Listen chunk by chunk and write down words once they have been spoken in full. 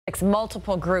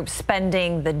Multiple groups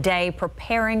spending the day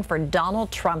preparing for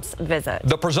Donald Trump's visit.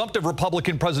 The presumptive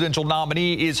Republican presidential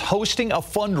nominee is hosting a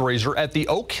fundraiser at the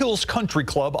Oak Hills Country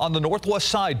Club on the northwest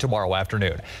side tomorrow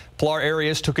afternoon. Pilar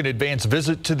Arias took an advance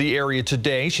visit to the area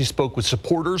today. She spoke with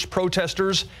supporters,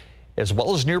 protesters, as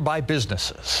well as nearby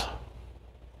businesses.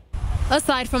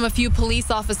 Aside from a few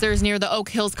police officers near the Oak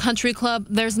Hills Country Club,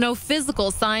 there's no physical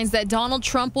signs that Donald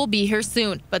Trump will be here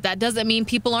soon. But that doesn't mean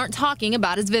people aren't talking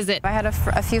about his visit. I had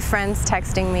a few friends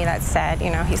texting me that said, you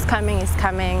know, he's coming, he's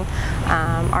coming.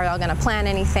 Are y'all going to plan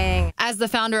anything? As the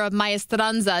founder of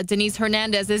Maestranza, Denise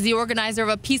Hernandez is the organizer of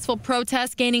a peaceful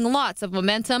protest gaining lots of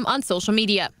momentum on social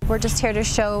media. We're just here to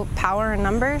show power in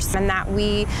numbers and that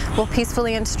we will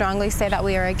peacefully and strongly say that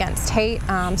we are against hate,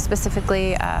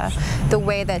 specifically the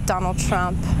way that Donald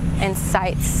Trump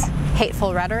incites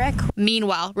hateful rhetoric.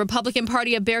 Meanwhile, Republican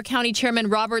Party of Bexar County Chairman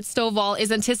Robert Stovall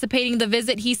is anticipating the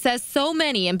visit he says so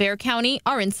many in Bexar County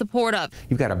are in support of.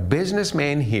 You've got a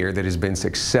businessman here that has been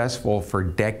successful for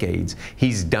decades.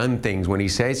 He's done things. When he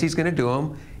says he's going to do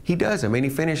them, he does them and he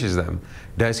finishes them.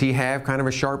 Does he have kind of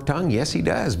a sharp tongue? Yes, he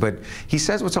does, but he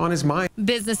says what's on his mind.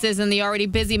 Businesses in the already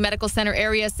busy medical center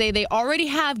area say they already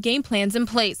have game plans in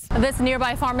place. This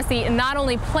nearby pharmacy not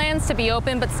only plans to be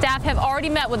open, but staff have already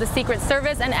met with the Secret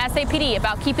Service and SAPD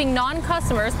about keeping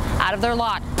non-customers out of their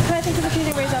lot. Hi, thank you for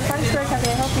choosing Ray's on Parkersburg. How can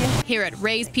I help you? Here at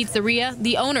Ray's Pizzeria,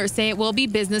 the owners say it will be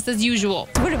business as usual.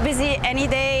 We're busy any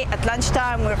day. At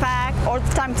lunchtime, we're packed all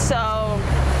the time, so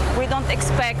we don't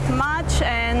expect much,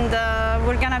 and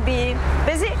we're going to be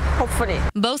busy, hopefully.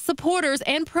 Both supporters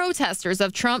and protesters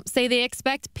of Trump say they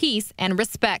expect peace and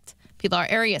respect. Pilar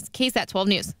Arias, KSAT 12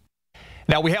 News.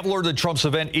 Now, we have learned that Trump's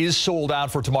event is sold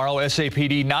out for tomorrow.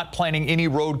 SAPD not planning any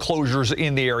road closures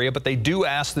in the area, but they do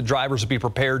ask the drivers to be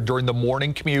prepared during the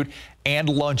morning commute and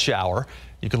lunch hour.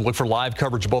 You can look for live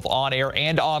coverage both on air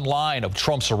and online of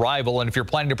Trump's arrival. And if you're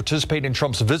planning to participate in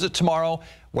Trump's visit tomorrow,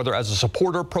 whether as a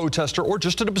supporter, protester, or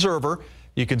just an observer,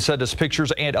 you can send us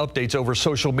pictures and updates over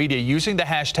social media using the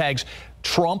hashtags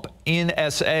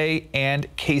TrumpNSA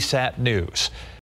and KSAT News.